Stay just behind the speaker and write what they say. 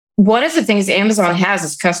one of the things Amazon has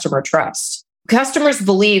is customer trust. Customers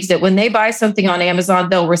believe that when they buy something on Amazon,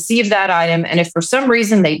 they'll receive that item. And if for some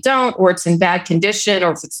reason they don't, or it's in bad condition,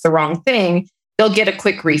 or if it's the wrong thing, they'll get a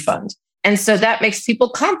quick refund. And so that makes people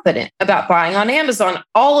confident about buying on Amazon.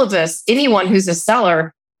 All of us, anyone who's a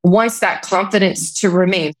seller, wants that confidence to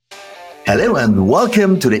remain. Hello and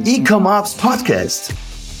welcome to the E-Com Ops podcast.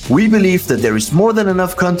 We believe that there is more than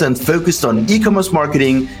enough content focused on e-commerce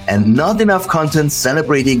marketing and not enough content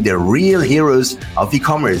celebrating the real heroes of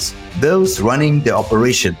e-commerce, those running the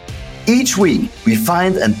operation. Each week, we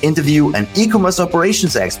find and interview an e-commerce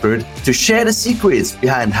operations expert to share the secrets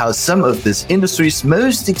behind how some of this industry's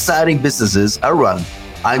most exciting businesses are run.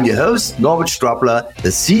 I'm your host, Norbert Strappler, the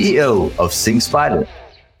CEO of SyncSpider.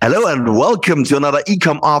 Hello and welcome to another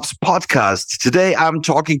E-Com Ops podcast. Today I'm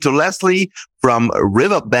talking to Lesley from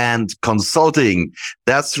Riverbend Consulting.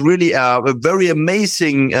 That's really a very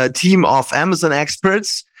amazing team of Amazon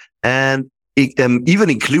experts and even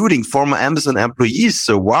including former Amazon employees.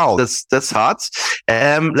 So wow, that's hot.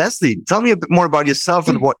 Lesley, tell me a bit more about yourself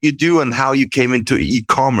and what you do and how you came into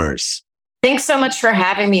e-commerce. Thanks so much for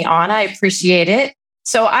having me on. I appreciate it.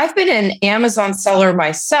 So I've been an Amazon seller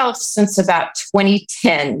myself since about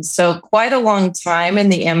 2010. So quite a long time in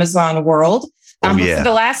the Amazon world. For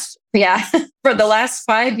the last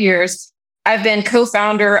 5 years, I've been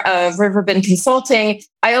co-founder of Riverbend Consulting.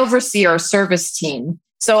 I oversee our service team.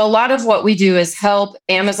 So a lot of what we do is help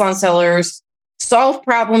Amazon sellers solve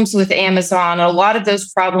problems with Amazon. A lot of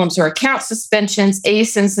those problems are account suspensions,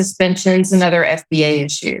 ASIN suspensions, and other FBA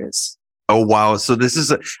issues. Oh, wow. So this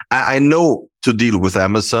is, I know to deal with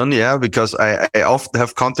Amazon, because I often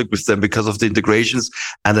have contact with them because of the integrations.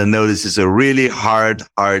 And I know this is a really hard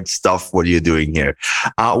stuff, what you're doing here.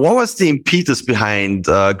 What was the impetus behind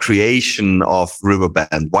creation of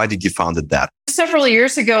Riverbend? Why did you found that? Several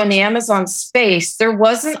years ago in the Amazon space, there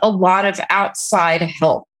wasn't a lot of outside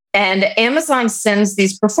help. And Amazon sends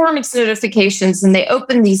these performance notifications and they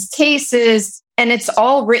open these cases. And it's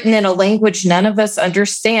all written in a language none of us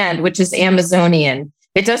understand, which is Amazonian.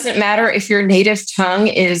 It doesn't matter if your native tongue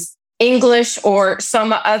is English or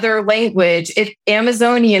some other language.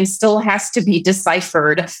 Amazonian still has to be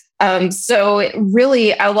deciphered. So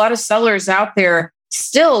really, a lot of sellers out there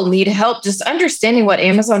still need help just understanding what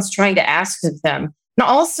Amazon's trying to ask of them. And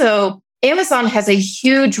also, Amazon has a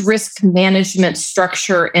huge risk management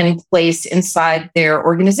structure in place inside their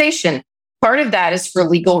organization. Part of that is for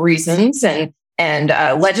legal reasons and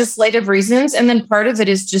legislative reasons. And then part of it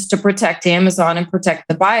is just to protect Amazon and protect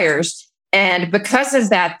the buyers. And because of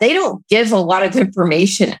that, they don't give a lot of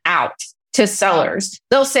information out to sellers.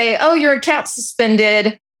 They'll say, oh, your account's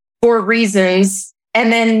suspended for reasons.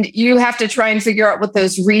 And then you have to try and figure out what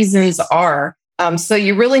those reasons are. So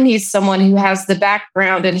you really need someone who has the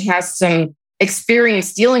background and has some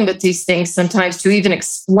experience dealing with these things sometimes to even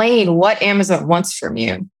explain what Amazon wants from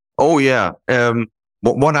you. Oh, yeah.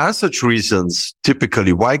 What are such reasons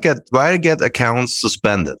typically? Why get accounts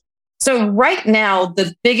suspended? So right now,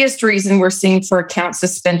 the biggest reason we're seeing for account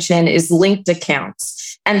suspension is linked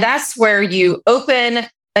accounts. And that's where you open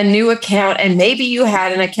a new account and maybe you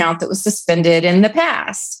had an account that was suspended in the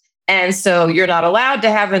past. And so you're not allowed to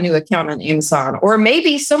have a new account on Amazon. Or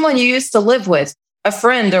maybe someone you used to live with, a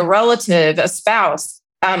friend, a relative, a spouse,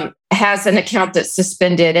 has an account that's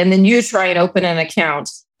suspended. And then you try and open an account.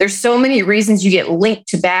 There's so many reasons you get linked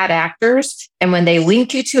to bad actors. And when they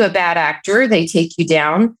link you to a bad actor, they take you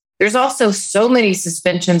down. There's also so many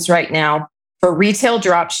suspensions right now for retail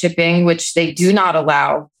drop shipping, which they do not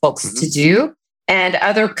allow folks to do, and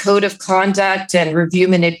other code of conduct and review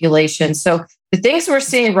manipulation. So the things we're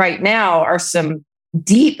seeing right now are some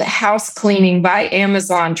deep house cleaning by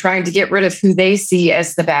Amazon, trying to get rid of who they see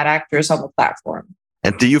as the bad actors on the platform.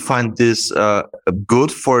 And do you find this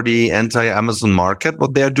good for the entire Amazon market,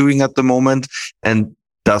 what they're doing at the moment? And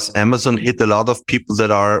does Amazon hit a lot of people that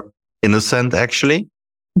are innocent, actually?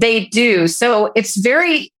 They do. So it's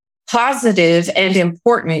very positive and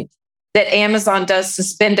important that Amazon does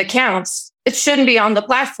suspend accounts. It shouldn't be on the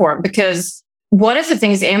platform because one of the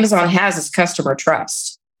things Amazon has is customer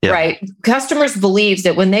trust. Yeah. Right? Customers believe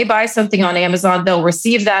that when they buy something on Amazon, they'll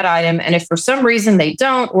receive that item. And if for some reason they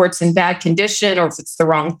don't, or it's in bad condition, or if it's the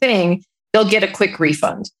wrong thing, they'll get a quick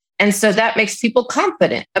refund. And so that makes people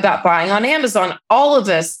confident about buying on Amazon. All of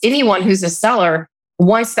us, anyone who's a seller,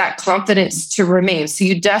 wants that confidence to remain. So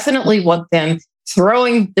you definitely want them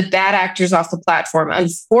throwing the bad actors off the platform.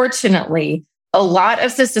 Unfortunately, a lot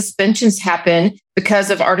of the suspensions happen because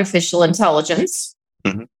of artificial intelligence.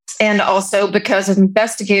 Mm-hmm. And also because of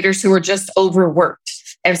investigators who are just overworked.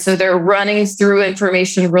 And so they're running through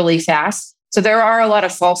information really fast. So there are a lot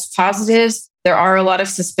of false positives. There are a lot of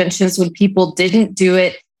suspensions when people didn't do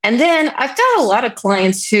it. And then I've got a lot of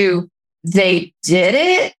clients who they did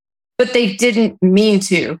it, but they didn't mean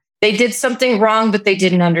to. They did something wrong, but they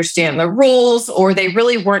didn't understand the rules, or they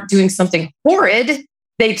really weren't doing something horrid.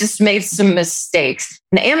 They just made some mistakes.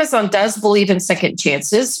 And Amazon does believe in second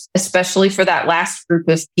chances, especially for that last group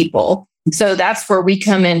of people. So that's where we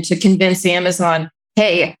come in to convince Amazon,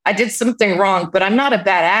 hey, I did something wrong, but I'm not a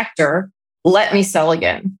bad actor. Let me sell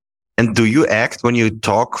again. And do you act when you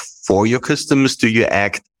talk for your customers? Do you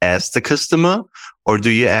act as the customer, or do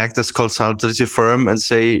you act as consultancy firm and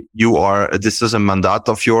say this is a mandate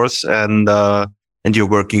of yours and you're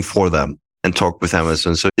working for them and talk with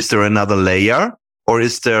Amazon? So is there another layer, or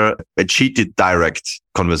is there a cheated direct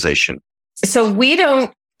conversation? So we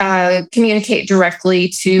don't communicate directly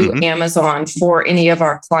to Amazon for any of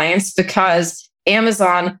our clients, because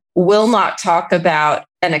Amazon will not talk about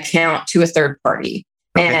an account to a third party.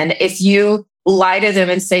 Okay. And if you lie to them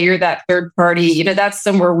and say you're that third party, that's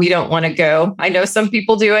somewhere we don't want to go. I know some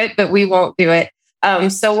people do it, but we won't do it.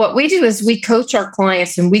 So what we do is we coach our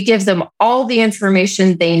clients and we give them all the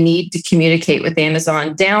information they need to communicate with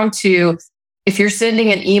Amazon, down to, if you're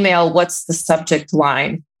sending an email, what's the subject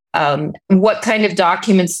line? What kind of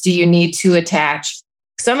documents do you need to attach?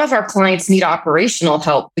 Some of our clients need operational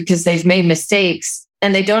help because they've made mistakes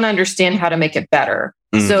and they don't understand how to make it better.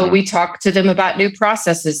 Mm-hmm. So we talk to them about new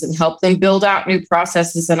processes and help them build out new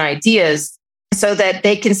processes and ideas so that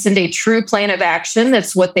they can send a true plan of action.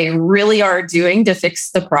 That's what they really are doing to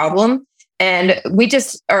fix the problem. And we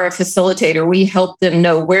just are a facilitator. We help them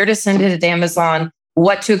know where to send it at Amazon,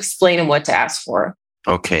 what to explain, and what to ask for.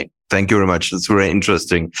 Okay. Thank you very much. That's very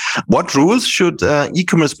interesting. What rules should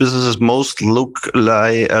e-commerce businesses most look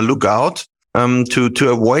out to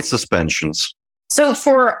avoid suspensions? So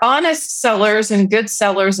for honest sellers and good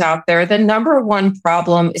sellers out there, the number one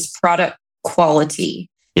problem is product quality.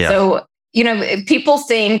 Yeah. So, people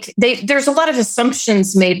think there's a lot of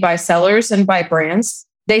assumptions made by sellers and by brands.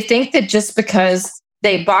 They think that just because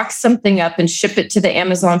they box something up and ship it to the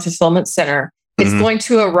Amazon fulfillment center, it's going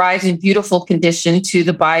to arrive in beautiful condition to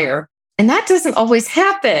the buyer. And that doesn't always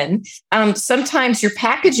happen. Sometimes your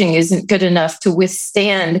packaging isn't good enough to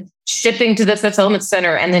withstand shipping to the fulfillment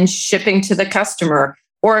center and then shipping to the customer.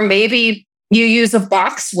 Or maybe you use a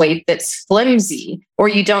box weight that's flimsy, or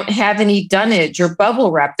you don't have any dunnage or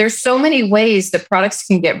bubble wrap. There's so many ways that products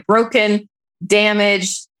can get broken,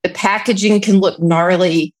 damaged. The packaging can look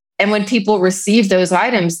gnarly. And when people receive those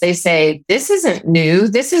items, they say, this isn't new,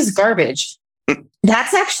 this is garbage.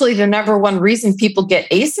 That's actually the number one reason people get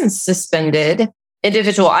ASINs suspended,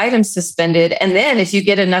 individual items suspended. And then if you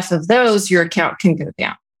get enough of those, your account can go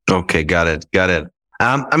down. Okay, got it.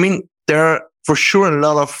 There are for sure a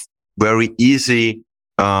lot of very easy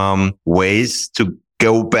ways to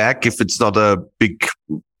go back if it's not a big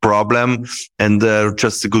problem, and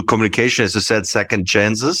just a good communication. As I said, second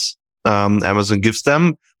chances Amazon gives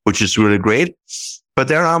them, which is really great. But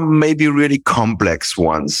there are maybe really complex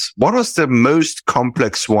ones. What was the most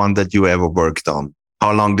complex one that you ever worked on?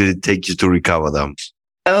 How long did it take you to recover them?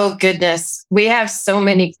 Oh, goodness. We have so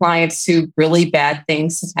many clients who really bad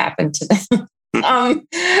things have happened to them.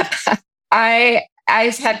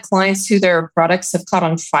 I've had clients who their products have caught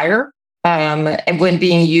on fire and when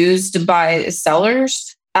being used by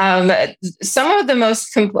sellers. Some of the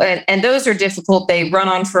most and those are difficult. They run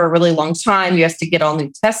on for a really long time. You have to get all new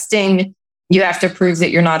testing. You have to prove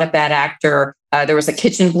that you're not a bad actor. There was a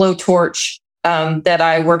kitchen blowtorch that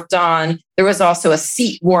I worked on. There was also a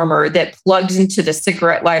seat warmer that plugged into the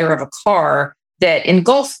cigarette lighter of a car that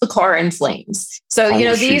engulfed the car in flames. So,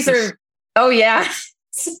 these are,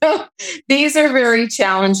 So these are very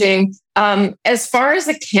challenging. As far as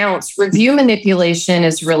accounts, review manipulation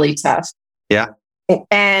is really tough. Yeah.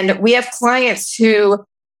 And we have clients who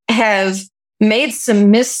have made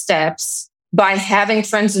some missteps by having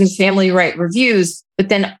friends and family write reviews, but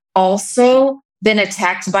then also been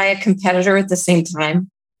attacked by a competitor at the same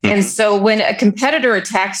time. Mm-hmm. And so when a competitor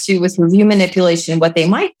attacks you with review manipulation, what they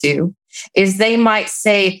might do is they might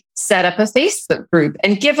say, set up a Facebook group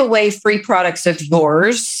and give away free products of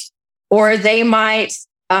yours, or they might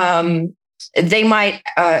buy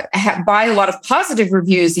a lot of positive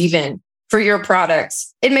reviews even for your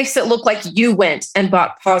products. It makes it look like you went and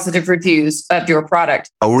bought positive reviews of your product.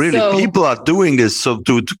 Oh, really? So, people are doing this. So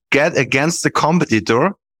to get against the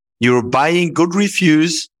competitor, you're buying good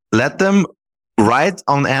reviews, let them write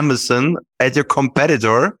on Amazon at your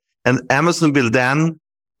competitor, and Amazon will then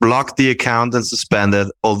block the account and suspend it,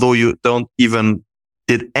 although you don't even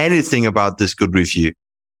did anything about this good review.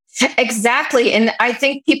 Exactly. And I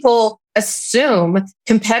think people assume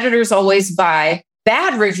competitors always buy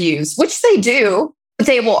bad reviews, which they do.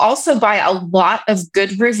 They will also buy a lot of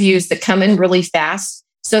good reviews that come in really fast.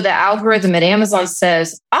 So the algorithm at Amazon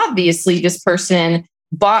says, obviously, this person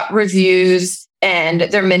bought reviews and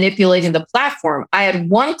they're manipulating the platform. I had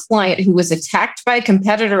one client who was attacked by a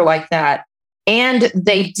competitor like that, and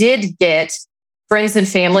they did get friends and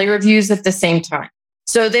family reviews at the same time.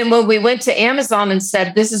 So then when we went to Amazon and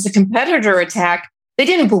said, this is a competitor attack, they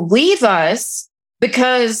didn't believe us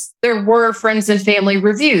because there were friends and family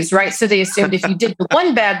reviews, right? So they assumed if you did the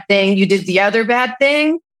one bad thing, you did the other bad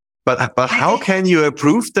thing. But how can you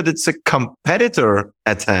prove that it's a competitor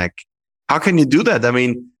attack? How can you do that? I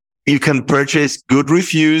mean, you can purchase good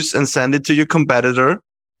reviews and send it to your competitor.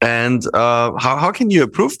 And how can you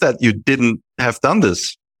prove that you didn't have done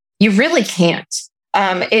this? You really can't.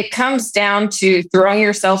 It comes down to throwing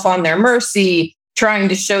yourself on their mercy, trying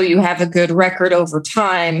to show you have a good record over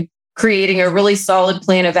time, creating a really solid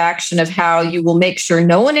plan of action of how you will make sure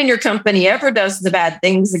no one in your company ever does the bad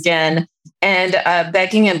things again, and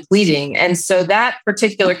begging and pleading. And so that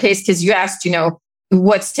particular case, because you asked,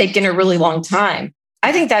 what's taken a really long time,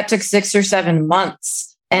 I think that took 6 or 7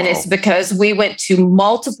 months. And It's because we went to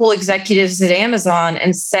multiple executives at Amazon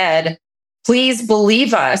and said, please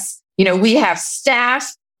believe us. We have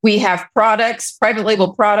staff, we have products, private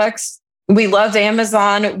label products. We love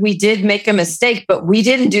Amazon. We did make a mistake, but we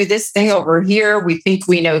didn't do this thing over here. We think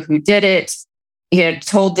we know who did it.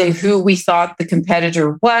 Told them who we thought the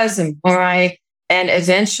competitor was and why. And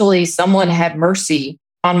eventually someone had mercy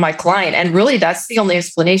on my client. And really, that's the only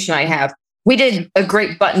explanation I have. We did a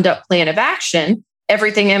great buttoned up plan of action,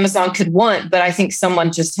 everything Amazon could want, but I think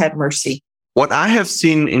someone just had mercy. What I have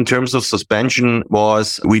seen in terms of suspension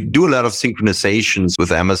was we do a lot of synchronizations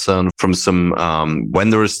with Amazon from some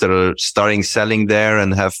vendors that are starting selling there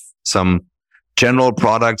and have some general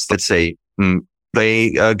products, let's say,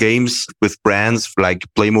 play games with brands like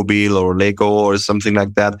Playmobil or Lego or something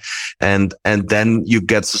like that. And then you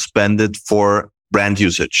get suspended for brand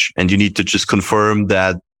usage. And you need to just confirm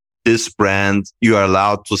that this brand, you are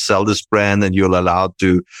allowed to sell this brand and you're allowed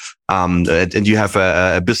to, and you have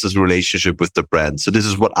a business relationship with the brand. So this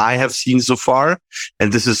is what I have seen so far.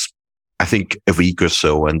 And this is, I think, a week or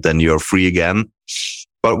so, and then you're free again.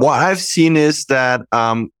 But what I've seen is that,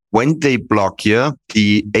 when they block you,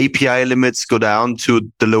 the API limits go down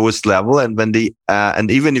to the lowest level. And when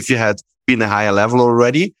and even if you had been a higher level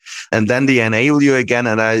already, and then they enable you again.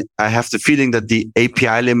 And I have the feeling that the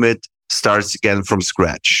API limit starts again from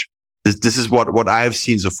scratch. This is what I've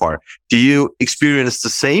seen so far. Do you experience the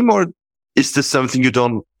same, or is this something you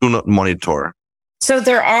do not monitor? So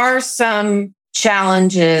there are some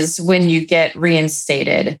challenges when you get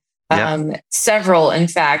reinstated. Yeah. Several, in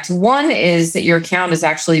fact. One is that your account is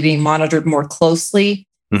actually being monitored more closely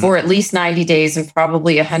for at least 90 days and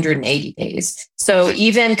probably 180 days. So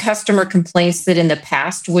even customer complaints that in the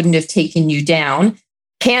past wouldn't have taken you down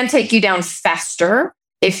can take you down faster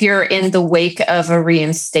if you're in the wake of a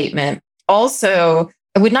reinstatement. Also,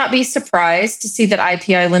 I would not be surprised to see that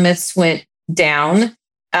IPI limits went down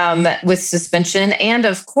with suspension. And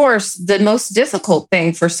of course, the most difficult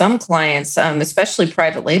thing for some clients, especially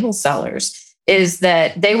private label sellers, is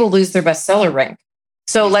that they will lose their bestseller rank.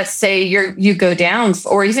 So let's say you go down,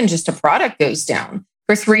 or even just a product goes down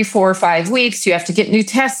for 3, 4, 5 weeks. You have to get new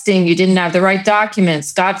testing. You didn't have the right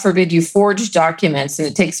documents. God forbid you forge documents, and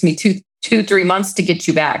it takes me 2-3 months to get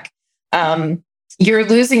you back. You're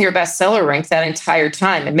losing your bestseller rank that entire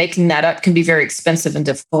time, and making that up can be very expensive and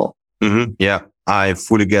difficult. Yeah, I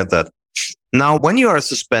fully get that. Now, when you are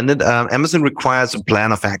suspended, Amazon requires a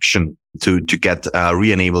plan of action to get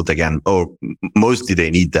re-enabled again, or mostly they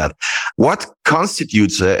need that. What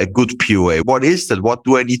constitutes a good POA? What is that? What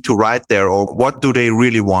do I need to write there, or what do they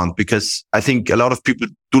really want? Because I think a lot of people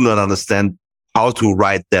do not understand how to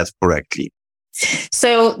write that correctly.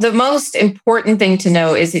 So the most important thing to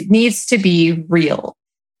know is it needs to be real.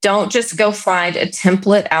 Don't just go find a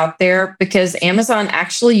template out there, because Amazon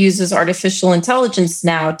actually uses artificial intelligence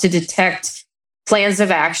now to detect plans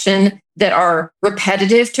of action that are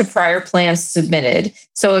repetitive to prior plans submitted.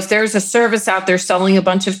 So if there's a service out there selling a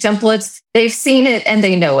bunch of templates, they've seen it and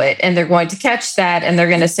they know it, and they're going to catch that, and they're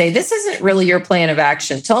going to say, this isn't really your plan of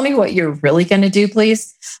action. Tell me what you're really going to do,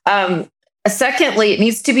 please. Secondly, it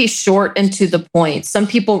needs to be short and to the point. Some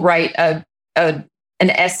people write an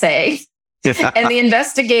essay, and the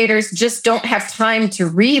investigators just don't have time to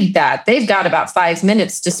read that. They've got about 5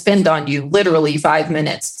 minutes to spend on you, literally 5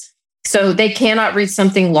 minutes. So they cannot read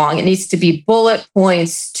something long. It needs to be bullet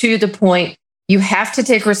points, to the point. You have to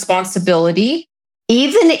take responsibility,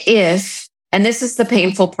 even if, and this is the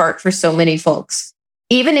painful part for so many folks,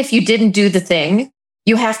 even if you didn't do the thing,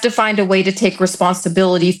 you have to find a way to take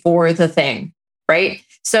responsibility for the thing, right?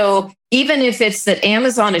 So even if it's that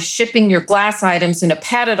Amazon is shipping your glass items in a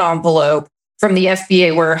padded envelope from the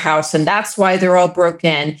FBA warehouse, and that's why they're all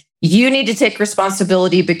broken, you need to take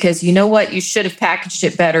responsibility because you know what? You should have packaged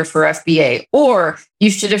it better for FBA, or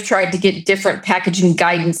you should have tried to get different packaging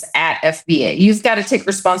guidance at FBA. You've got to take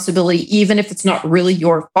responsibility, even if it's not really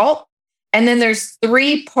your fault. And then there's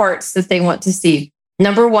 3 parts that they want to see.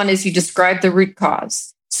 Number 1 is you describe the root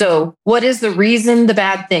cause. So what is the reason the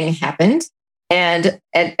bad thing happened? And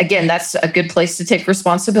again, that's a good place to take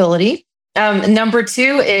responsibility. Number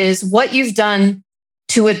 2 is what you've done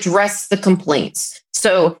to address the complaints.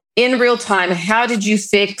 So in real time, how did you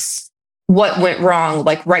fix what went wrong,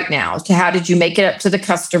 like right now? So how did you make it up to the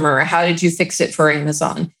customer? How did you fix it for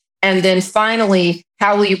Amazon? And then finally,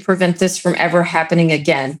 how will you prevent this from ever happening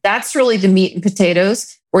again? That's really the meat and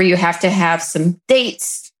potatoes, where you have to have some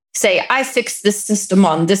dates. Say, I fixed this system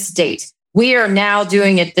on this date. We are now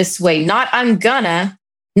doing it this way. Not we're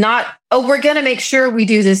going to make sure we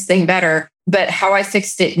do this thing better, but how I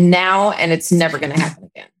fixed it now, and it's never going to happen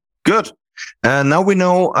again. Good. Now we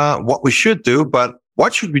know what we should do, but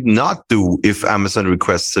what should we not do if Amazon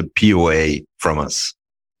requests a POA from us?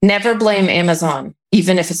 Never blame Amazon,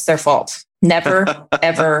 even if it's their fault. Never,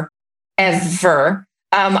 ever, ever.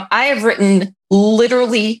 I have written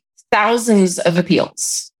literally thousands of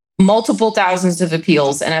appeals, multiple thousands of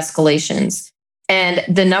appeals and escalations. And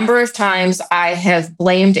the number of times I have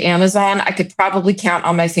blamed Amazon, I could probably count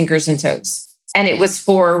on my fingers and toes. And it was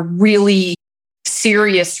for really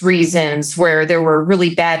serious reasons where there were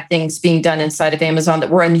really bad things being done inside of Amazon that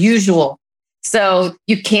were unusual. So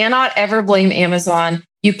you cannot ever blame Amazon.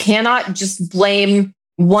 You cannot just blame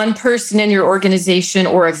one person in your organization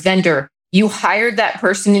or a vendor. You hired that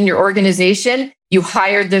person in your organization. You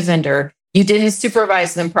hired the vendor. You didn't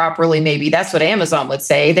supervise them properly, maybe. That's what Amazon would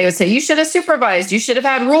say. They would say, you should have supervised. You should have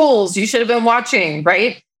had rules. You should have been watching,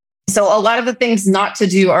 right? So a lot of the things not to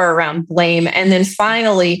do are around blame. And then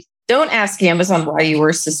finally, don't ask Amazon why you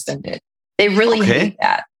were suspended. They really hate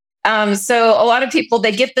that. So a lot of people,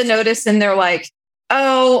 they get the notice and they're like,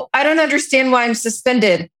 oh, I don't understand why I'm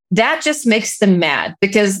suspended. That just makes them mad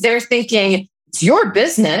because they're thinking it's your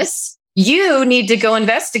business. You need to go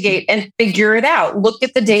investigate and figure it out. Look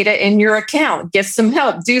at the data in your account, get some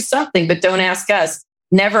help, do something, but don't ask us.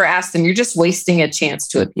 Never ask them. You're just wasting a chance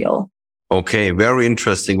to appeal. Okay, very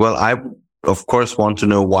interesting. Well, I, of course, want to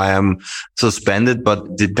know why I'm suspended, but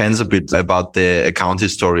it depends a bit about the account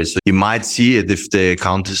history. So you might see it if the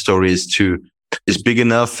account history is big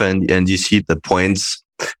enough and you see the points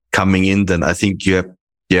coming in, then I think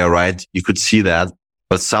right. You could see that.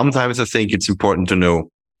 But sometimes I think it's important to know.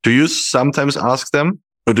 Do you sometimes ask them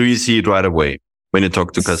or do you see it right away when you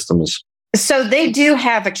talk to customers? So they do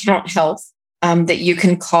have account health that you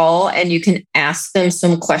can call and you can ask them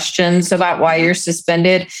some questions about why you're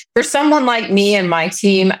suspended. For someone like me and my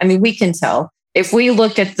team, I mean, we can tell. If we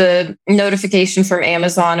look at the notification from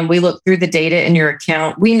Amazon and we look through the data in your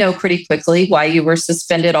account, we know pretty quickly why you were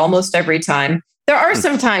suspended almost every time. There are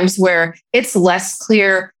some times where it's less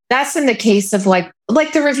clear. That's in the case of like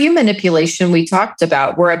the review manipulation we talked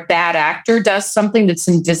about, where a bad actor does something that's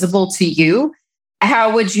invisible to you.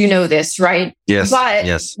 How would you know this, right? Yes.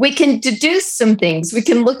 But we can deduce some things. We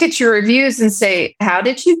can look at your reviews and say, how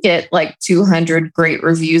did you get like 200 great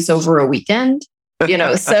reviews over a weekend?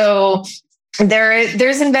 So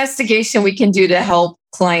there's investigation we can do to help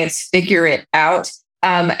clients figure it out.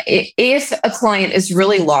 If a client is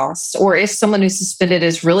really lost, or if someone who's suspended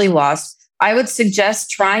is really lost, I would suggest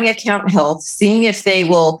trying account health, seeing if they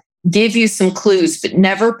will give you some clues, but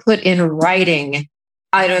never put in writing,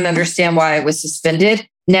 I don't understand why I was suspended.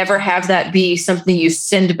 Never have that be something you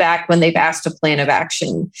send back when they've asked a plan of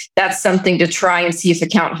action. That's something to try and see if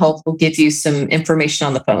account health will give you some information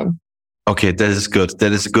on the phone. Okay, that is good.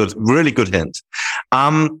 That is a good, really good hint.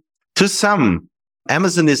 To some,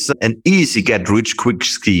 Amazon is an easy get rich quick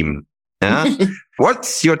scheme. Yeah?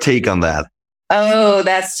 What's your take on that? Oh,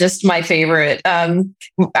 that's just my favorite.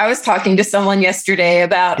 I was talking to someone yesterday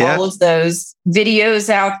about all of those videos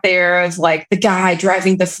out there of like the guy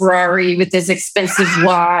driving the Ferrari with his expensive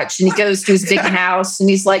watch, and he goes to his big house and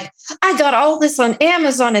he's like, I got all this on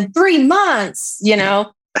Amazon in 3 months,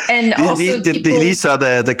 And also these are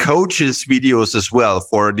the coaches videos as well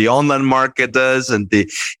for the online marketers, and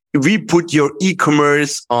we put your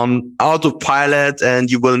e-commerce on autopilot and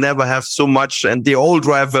you will never have so much. And they all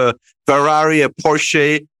drive a Ferrari, a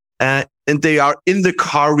Porsche, and they are in the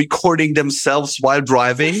car recording themselves while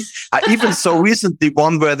driving. I even saw recently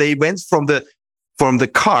one where they went from the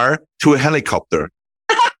car to a helicopter.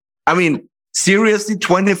 I mean, Seriously,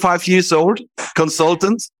 25 years old,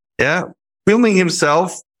 consultant. Yeah. Filming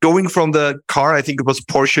himself going from the car, I think it was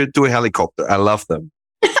Porsche, to a helicopter. I love them.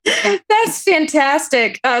 That's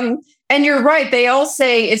fantastic. And you're right. They all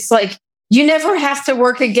say it's like, you never have to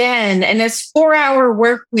work again. And it's 4-hour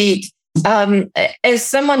work week. As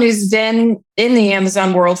someone who's been in the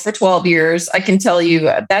Amazon world for 12 years, I can tell you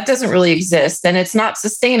that doesn't really exist and it's not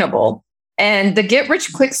sustainable. And the get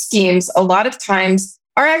rich quick schemes, a lot of times,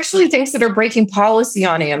 are actually things that are breaking policy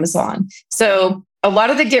on Amazon. So a lot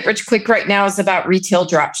of the get rich quick right now is about retail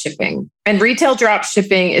drop shipping, and retail drop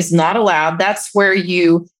shipping is not allowed. That's where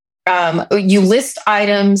you list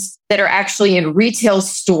items that are actually in retail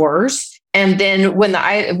stores, and then when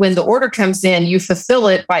the order comes in, you fulfill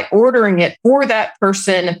it by ordering it for that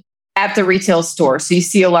person at the retail store. So you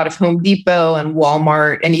see a lot of Home Depot and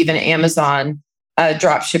Walmart and even Amazon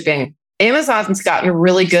drop shipping. Amazon's gotten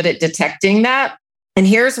really good at detecting that. And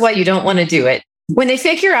here's why you don't want to do it. When they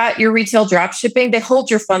figure out your retail drop shipping, they hold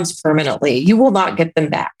your funds permanently. You will not get them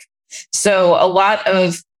back. So a lot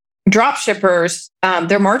of drop shippers,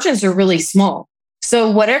 their margins are really small. So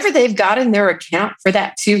whatever they've got in their account for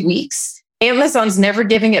that 2 weeks, Amazon's never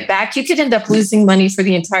giving it back. You could end up losing money for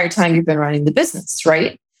the entire time you've been running the business,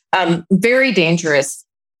 right? Very dangerous.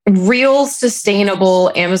 Real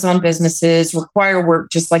sustainable Amazon businesses require work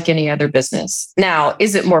just like any other business. Now,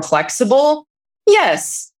 is it more flexible?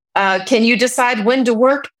 Yes. Can you decide when to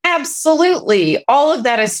work? Absolutely. All of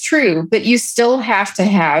that is true, but you still have to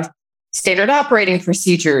have standard operating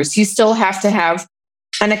procedures. You still have to have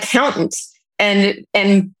an accountant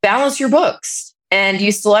and balance your books. And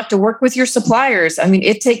you still have to work with your suppliers. I mean,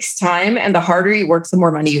 it takes time, and the harder you work, the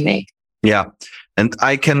more money you make. Yeah. And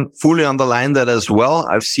I can fully underline that as well.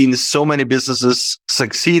 I've seen so many businesses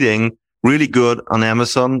succeeding really good on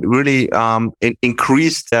Amazon, really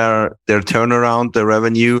increased their turnaround, their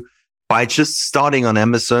revenue by just starting on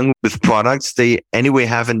Amazon with products they anyway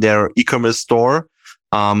have in their e-commerce store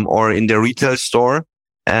or in their retail store,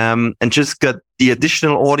 and just get the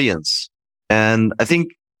additional audience. And I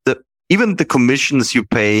think that even the commissions you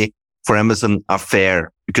pay for Amazon are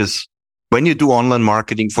fair, because when you do online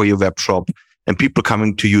marketing for your web shop and people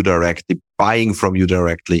coming to you directly, buying from you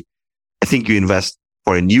directly, I think you invest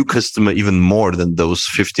for a new customer even more than those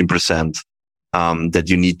 15% that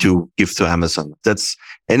you need to give to Amazon. That's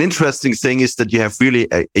an interesting thing, is that you have really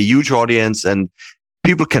a huge audience, and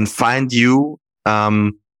people can find you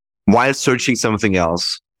while searching something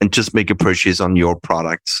else and just make a purchase on your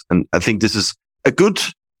products. And I think this is a good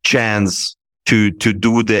chance to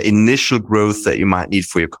do the initial growth that you might need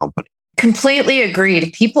for your company. Completely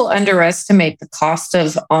agreed. People underestimate the cost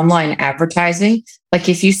of online advertising. Like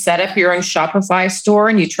if you set up your own Shopify store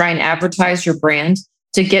and you try and advertise your brand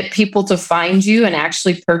to get people to find you and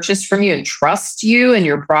actually purchase from you and trust you and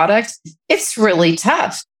your product, it's really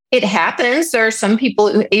tough. It happens. There are some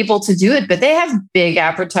people able to do it, but they have big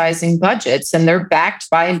advertising budgets and they're backed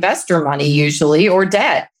by investor money usually, or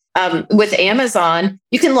debt. With Amazon,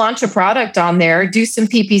 you can launch a product on there, do some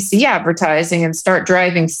PPC advertising and start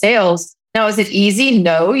driving sales. Now, is it easy?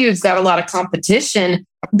 No, you've got a lot of competition,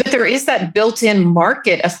 but there is that built-in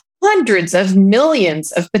market of hundreds of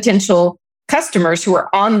millions of potential customers who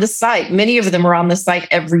are on the site. Many of them are on the site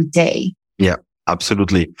every day. Yeah,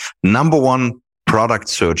 absolutely. Number one product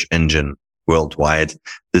search engine worldwide.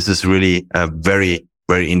 This is really a very,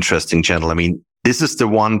 very interesting channel. I mean, this is the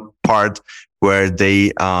one part where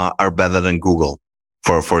they are better than Google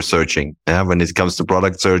for searching. Yeah, when it comes to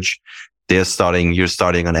product search, you're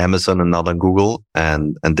starting on Amazon and not on Google,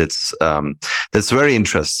 and that's very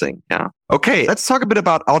interesting. Yeah. Okay, let's talk a bit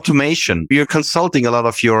about automation. You're consulting a lot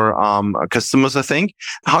of your customers, I think.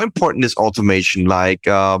 How important is automation? Like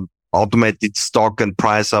automated stock and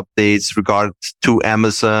price updates regard to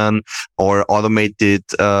Amazon, or automated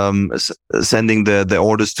sending the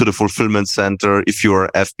orders to the fulfillment center if you're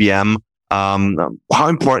FBM. How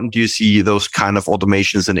important do you see those kind of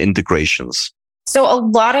automations and integrations? So a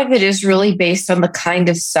lot of it is really based on the kind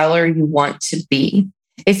of seller you want to be.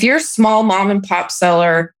 If you're a small mom and pop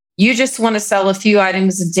seller, you just want to sell a few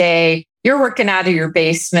items a day, you're working out of your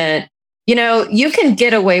basement, you can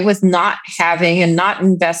get away with not having and not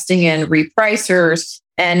investing in repricers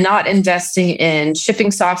and not investing in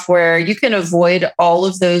shipping software. You can avoid all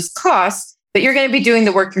of those costs, but you're going to be doing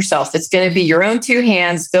the work yourself. It's going to be your own two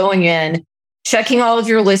hands going in, checking all of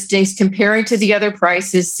your listings, comparing to the other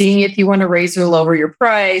prices, seeing if you want to raise or lower your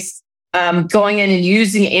price, going in and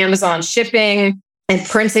using Amazon shipping and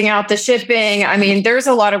printing out the shipping. I mean, there's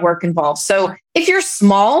a lot of work involved. So if you're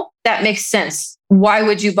small, that makes sense. Why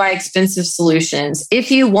would you buy expensive solutions?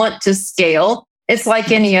 If you want to scale, it's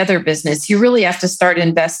like any other business. You really have to start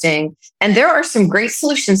investing. And there are some great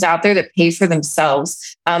solutions out there that pay for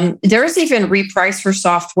themselves. There's even Repricer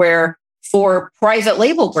software for private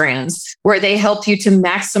label brands where they help you to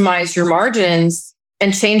maximize your margins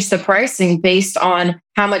and change the pricing based on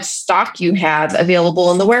how much stock you have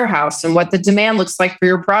available in the warehouse and what the demand looks like for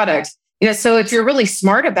your product. So if you're really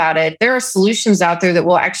smart about it, there are solutions out there that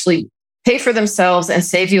will actually pay for themselves and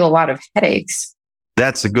save you a lot of headaches.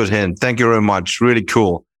 That's a good hint. Thank you very much. Really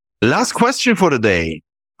cool. Last question for the day.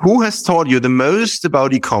 Who has taught you the most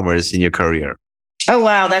about e-commerce in your career? Oh,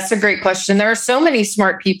 wow. That's a great question. There are so many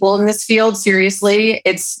smart people in this field. Seriously,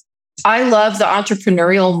 I love the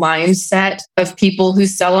entrepreneurial mindset of people who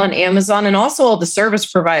sell on Amazon and also all the service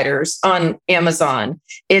providers on Amazon.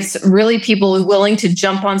 It's really people who are willing to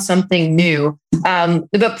jump on something new.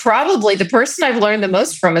 But probably the person I've learned the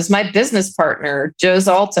most from is my business partner, Joe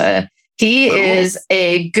Zalta. He is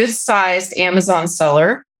a good-sized Amazon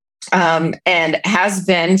seller and has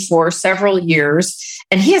been for several years.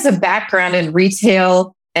 And he has a background in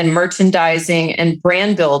retail and merchandising and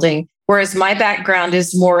brand building, whereas my background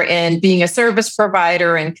is more in being a service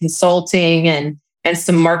provider and consulting and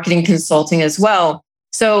some marketing consulting as well.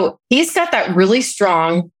 So he's got that really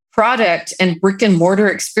strong product and brick and mortar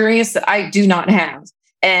experience that I do not have.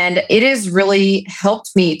 And it has really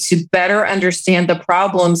helped me to better understand the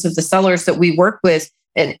problems of the sellers that we work with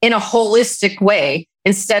in a holistic way,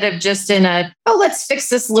 instead of just in let's fix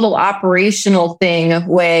this little operational thing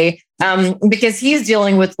way, because he's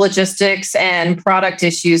dealing with logistics and product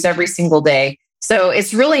issues every single day. So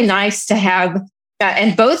it's really nice to have,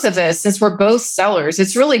 and both of us, since we're both sellers,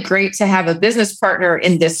 it's really great to have a business partner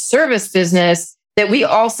in this service business that we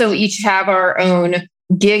also each have our own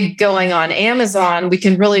gig going on Amazon. We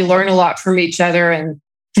can really learn a lot from each other and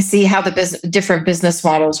see how the different business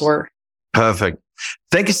models work. Perfect.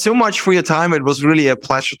 Thank you so much for your time. It was really a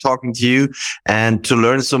pleasure talking to you and to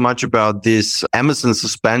learn so much about these Amazon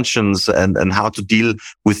suspensions and how to deal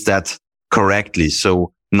with that correctly.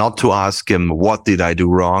 So not to ask him, what did I do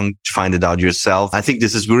wrong? Find it out yourself. I think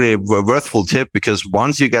this is really a worthwhile tip, because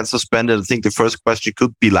once you get suspended, I think the first question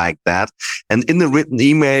could be like that. And in the written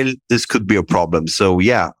email, this could be a problem. So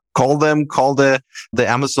yeah, call the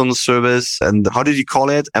Amazon service. And how did you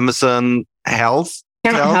call it? Amazon Health?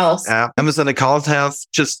 Amazon Account Health.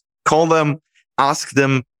 Just call them, ask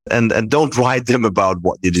them, and don't write them about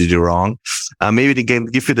what did you do wrong. Maybe they can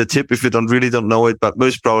give you the tip if you don't know it, but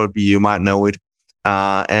most probably you might know it.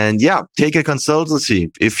 And yeah, take a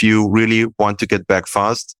consultancy if you really want to get back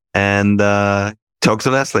fast, and talk to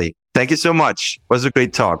Lesley. Thank you so much. It was a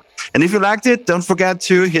great talk. And if you liked it, don't forget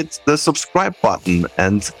to hit the subscribe button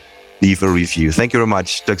and leave a review. Thank you very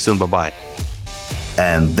much. Talk soon. Bye-bye.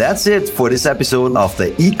 And that's it for this episode of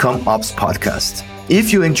the Ecom Ops podcast.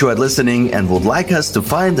 If you enjoyed listening and would like us to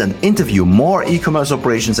find and interview more e-commerce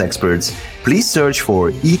operations experts, please search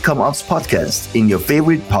for Ecom Ops podcast in your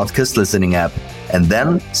favorite podcast listening app, and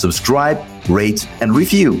then subscribe, rate, and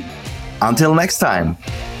review. Until next time.